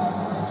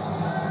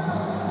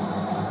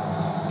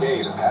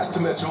 Gay, the pass to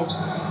Mitchell.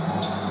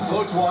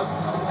 Floats one.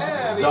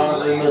 And he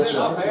Donovan lays it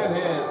Mitchell. up and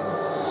in.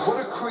 What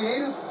a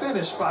creative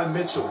finish by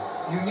Mitchell.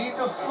 You need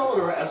the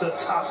floater as a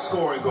top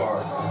scoring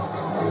guard.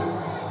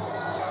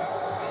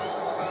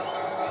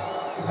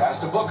 Pass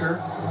to Booker.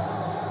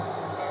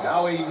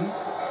 Now Aiden.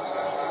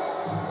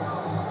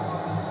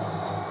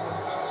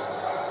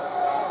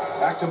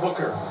 Back to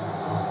Booker.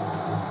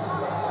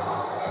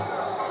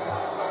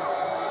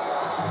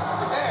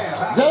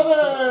 And Devin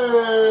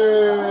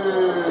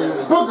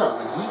Booker!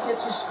 When he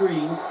gets a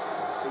screen,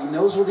 he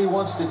knows what he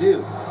wants to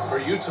do. for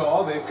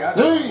Utah, they've got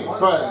Defense. one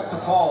shot to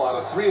fall out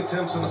of 3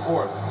 attempts in the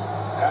fourth.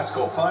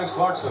 Pascal finds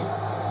Clarkson.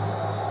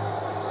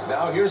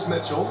 Now here's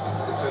Mitchell,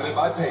 defended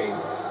by Payne.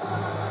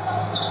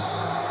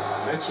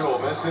 Mitchell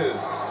misses.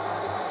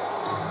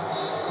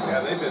 Yeah,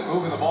 they've been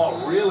moving the ball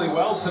really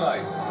well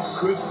tonight.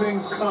 Good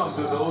things come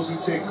to those who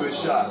take good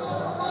shots.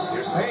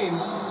 Here's Payne.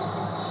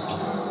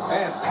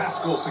 And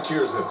Pascal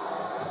secures it.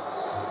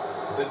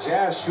 The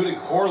Jazz shooting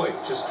poorly,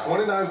 just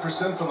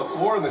 29% from the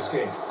floor in this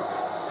game.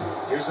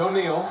 Here's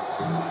O'Neal.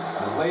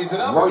 Lays it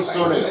up. Royce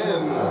And banks it O'Neal.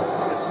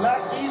 in. It's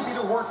not easy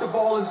to work the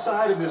ball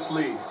inside in this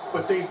league,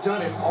 but they've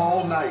done it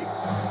all night.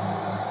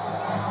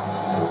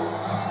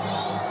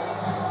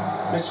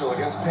 Mitchell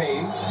against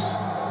Payne.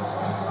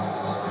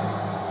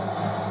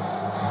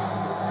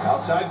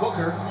 Outside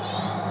Booker.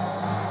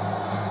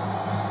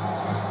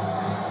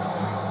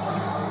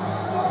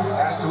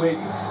 Pass to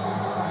Aiden.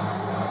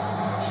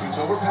 Shoots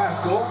over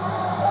Pascal.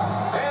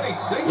 And he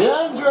sinks it.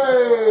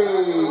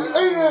 DeAndre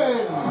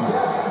Ayton!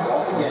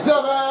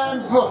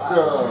 Devin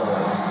Booker!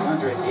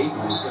 DeAndre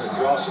Ayton is going to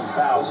draw some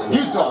fouls and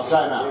Utah away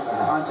timeout. from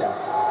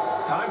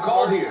contact. Time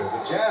called here.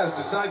 The Jazz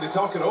decide to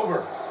talk it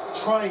over.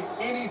 Trying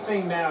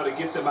anything now to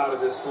get them out of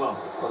this slump.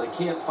 Well, they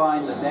can't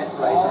find the net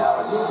right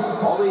now.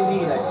 And all they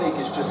need, I think,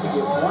 is just to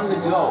get one to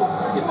go,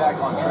 get back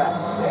on track.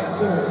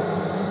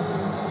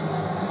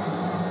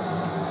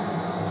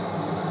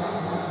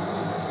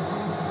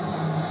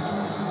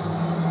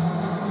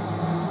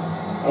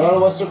 I know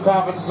the Western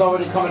Conference is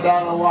already coming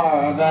down the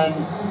wire, and then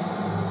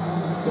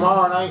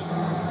tomorrow night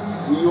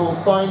we will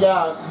find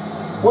out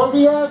what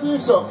we have here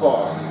so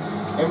far.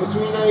 In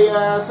between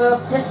a set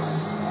of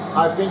picks,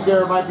 I think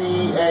there might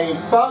be a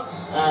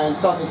Bucks and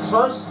Celtics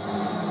first,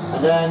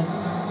 and then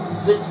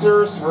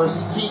Sixers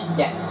versus Heat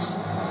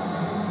next.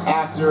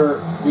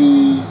 After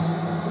the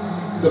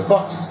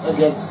Bucks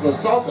against the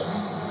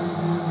Celtics,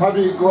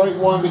 probably a great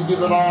one to keep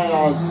an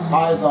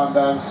eyes on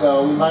them.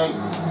 So we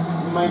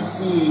might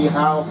see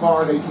how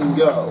far they can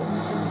go.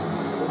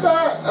 With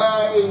that,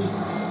 I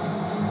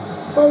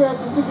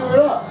have to figure it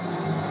out.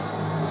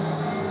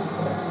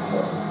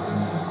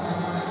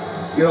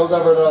 You'll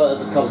never know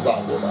if it comes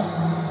out to that.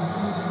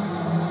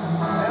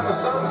 And the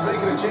Suns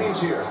making a change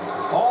here.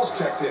 Paul's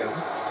checked in.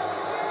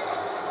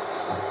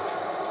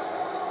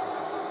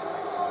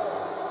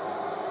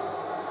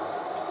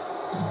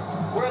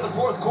 We're in the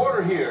fourth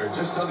quarter here.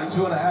 Just under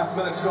 2.5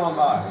 minutes gone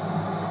by.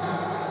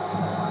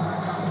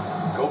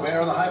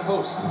 Gobert on the high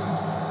post.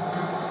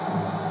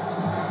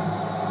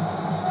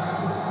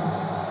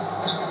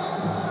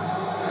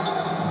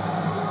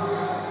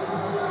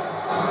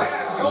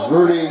 And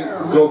Rudy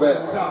Gobert.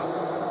 Stuff.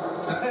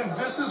 And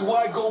this is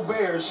why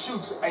Gobert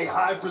shoots a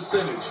high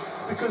percentage,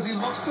 because he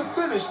looks to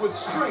finish with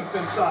strength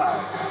inside.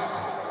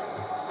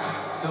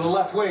 To the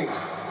left wing.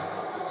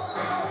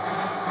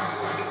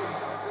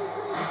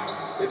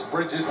 It's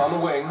Bridges on the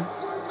wing.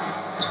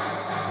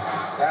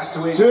 Pass to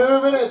Aiden.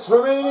 2 minutes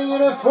remaining in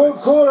the fourth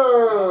Is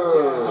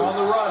quarter. on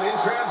the run in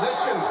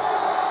transition.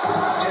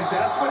 And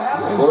that's what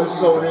happens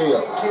Royce when you O'Neal.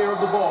 don't take care of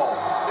the ball.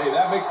 Hey,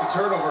 that makes the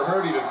turnover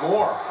hurt even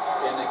more.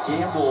 And the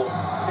gamble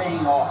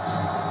paying off.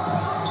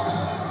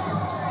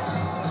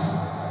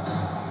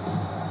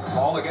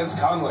 Paul against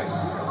Conley.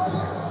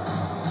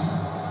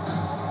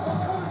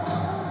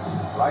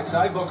 Right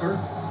side Booker.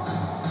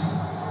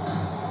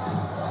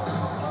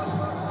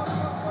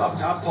 Up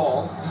top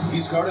Paul.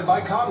 He's guarded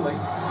by Conley.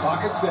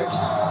 Clock at 6.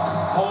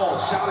 Paul,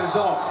 shot is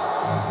off.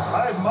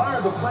 I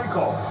admire the play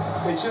call.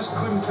 They just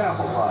couldn't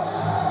capitalize.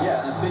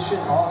 Yeah, an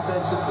efficient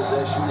offensive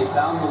possession. They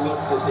found the look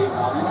that they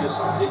wanted, just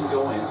didn't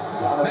go in.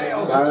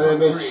 Nails it from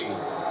 3.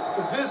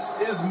 This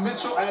is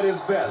Mitchell at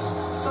his best.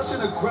 Such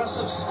an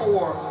aggressive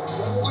scorer,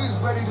 always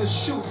ready to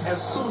shoot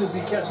as soon as he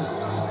catches it.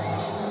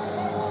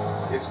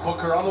 It's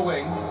Booker on the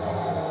wing.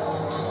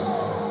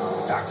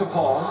 Back to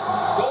Paul.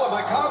 Stolen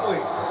by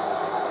Conley.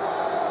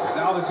 And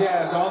now the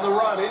Jazz on the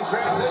run in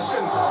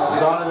transition.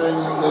 Donovan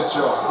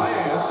Mitchell.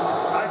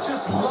 I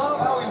just love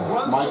how he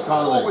runs the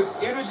floor with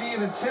energy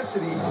and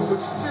intensity, but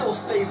still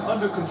stays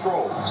under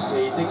control.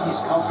 Yeah, you think he's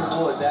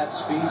comfortable at that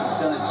speed? He's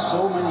done it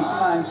so many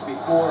times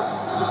before.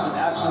 Just an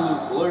absolute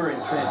blur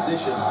in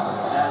transition,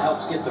 and that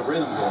helps get the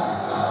rhythm going.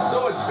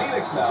 So it's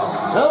Phoenix now.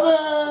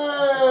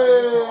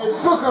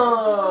 Devin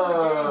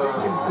Booker!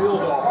 They can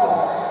build off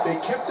of. They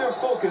kept their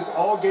focus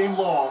all game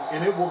long,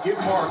 and it will get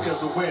marked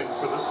as a win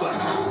for the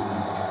Suns.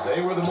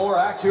 They were the more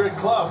accurate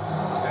club,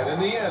 and in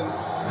the end,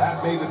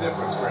 that made the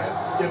difference, Grant.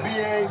 Yeah,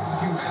 BA,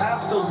 you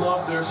have to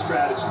love their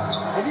strategy.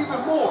 And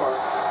even more,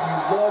 you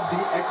love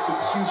the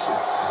execution.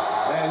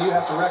 Man, you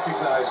have to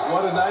recognize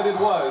what a night it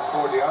was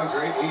for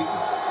DeAndre Ayton.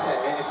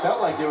 Yeah, it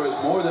felt like there was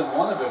more than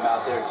one of them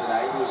out there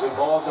tonight. He was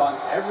involved on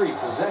every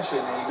possession,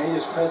 and he made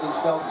his presence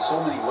felt in so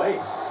many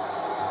ways.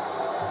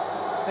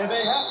 And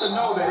they have to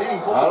know that any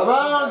ball... Out of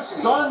bounds,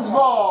 Suns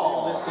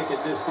ball! Realistic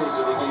at this stage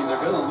of the game.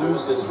 They're going to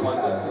lose this one.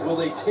 Will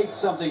they take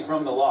something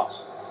from the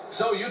loss?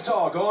 So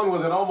Utah going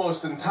with an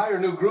almost entire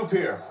new group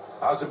here.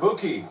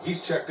 Azubuike,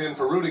 he's checked in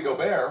for Rudy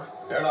Gobert.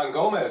 Hernan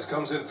Gomez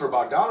comes in for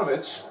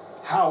Bogdanovic.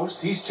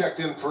 House, he's checked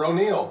in for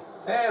O'Neal.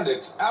 And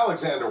it's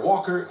Alexander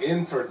Walker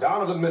in for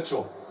Donovan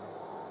Mitchell.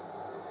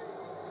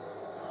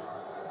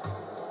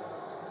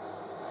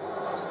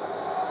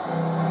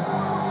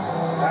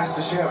 Pass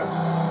to Shannon.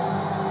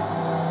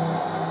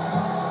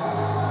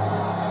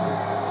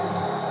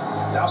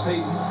 Now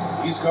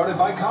Payton, he's guarded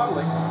by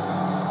Conley.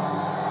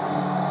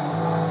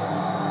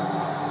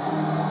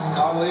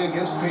 Conley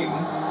against Payton.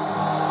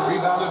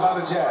 Rebounded by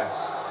the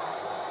Jazz.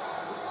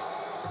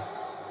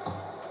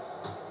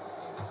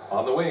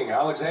 On the wing,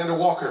 Alexander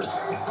Walker.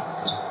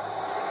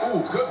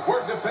 Ooh, good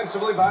work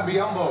defensively by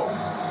Biyombo.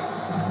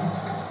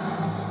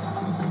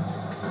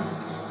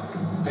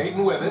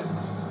 Payton with it.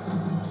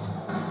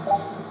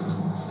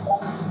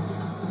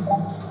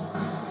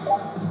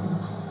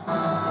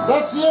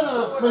 That's the end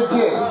of the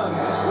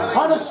game.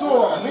 Final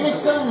score, Phoenix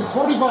Suns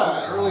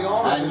 45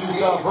 and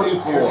Utah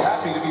 44. You're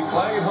happy to be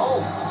playing at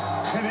home.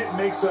 And it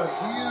makes a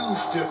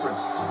huge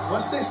difference.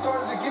 Once they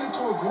started to get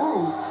into a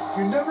groove,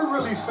 you never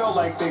really felt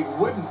like they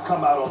wouldn't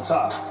come out on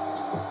top.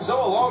 So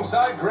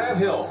alongside Grant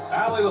Hill,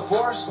 Allie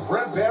LaForce,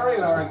 Brent Barry,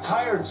 and our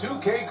entire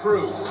 2K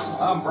crew,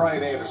 I'm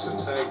Brian Anderson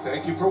saying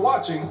thank you for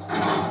watching.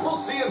 We'll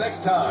see you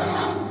next time.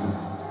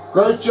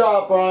 Great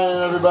job, Brian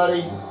and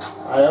everybody.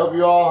 I hope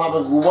you all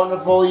have a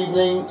wonderful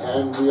evening,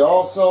 and we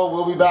also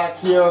will be back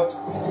here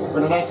for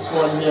the next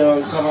one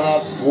here coming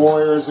up,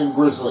 Warriors and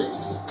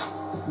Grizzlies.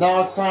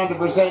 Now it's time to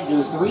present you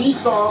the 3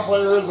 star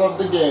players of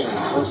the game.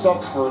 First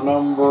up, for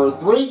number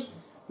 3,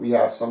 we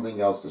have something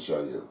else to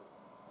show you.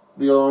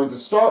 We are going to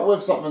start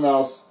with something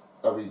else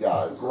that we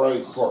got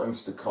great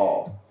importance to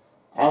call.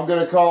 I'm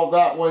going to call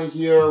that one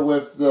here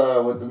with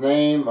the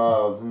name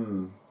of,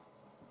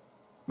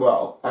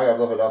 well, I have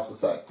nothing else to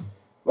say.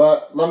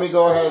 But let me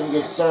go ahead and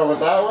get started with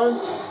that one.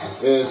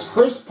 Is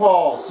Chris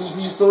Paul,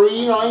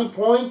 CP3, 9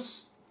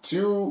 points,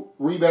 2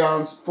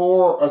 rebounds,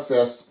 4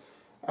 assists,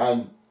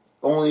 and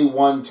only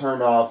 1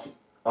 turned off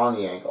on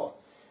the ankle.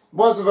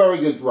 Was a very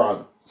good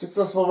run.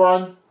 Successful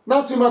run.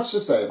 Not too much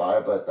to say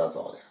about it, but that's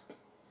all I have.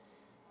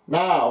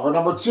 Now, for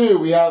number 2,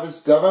 we have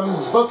is Devin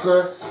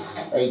Booker.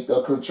 A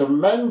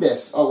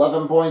tremendous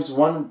 11 points,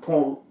 1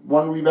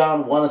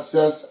 rebound, 1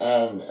 assist,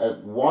 and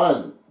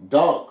 1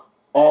 dunk.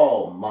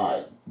 Oh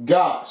my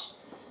gosh.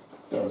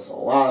 There's a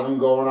lot of them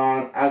going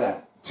on. I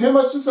got too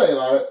much to say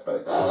about it,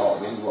 but I got all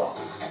things wrong.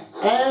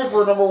 And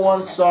for number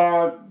 1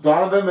 star,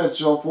 Donovan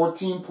Mitchell,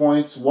 14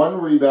 points,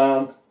 1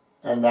 rebound,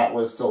 and that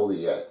was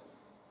totally it.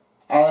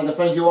 I'd like to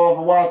thank you all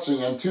for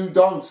watching, and 2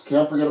 dunks,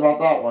 can't forget about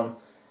that one.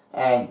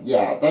 And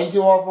yeah, thank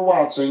you all for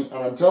watching,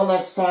 and until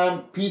next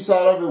time, peace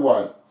out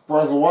everyone. For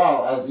as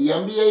well as the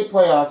NBA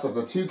playoffs of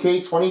the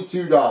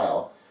 2K22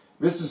 dial.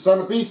 This is Son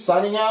of Peace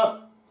signing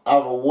out.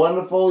 Have a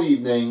wonderful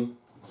evening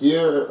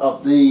here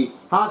of the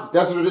hot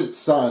deserted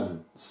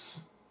suns.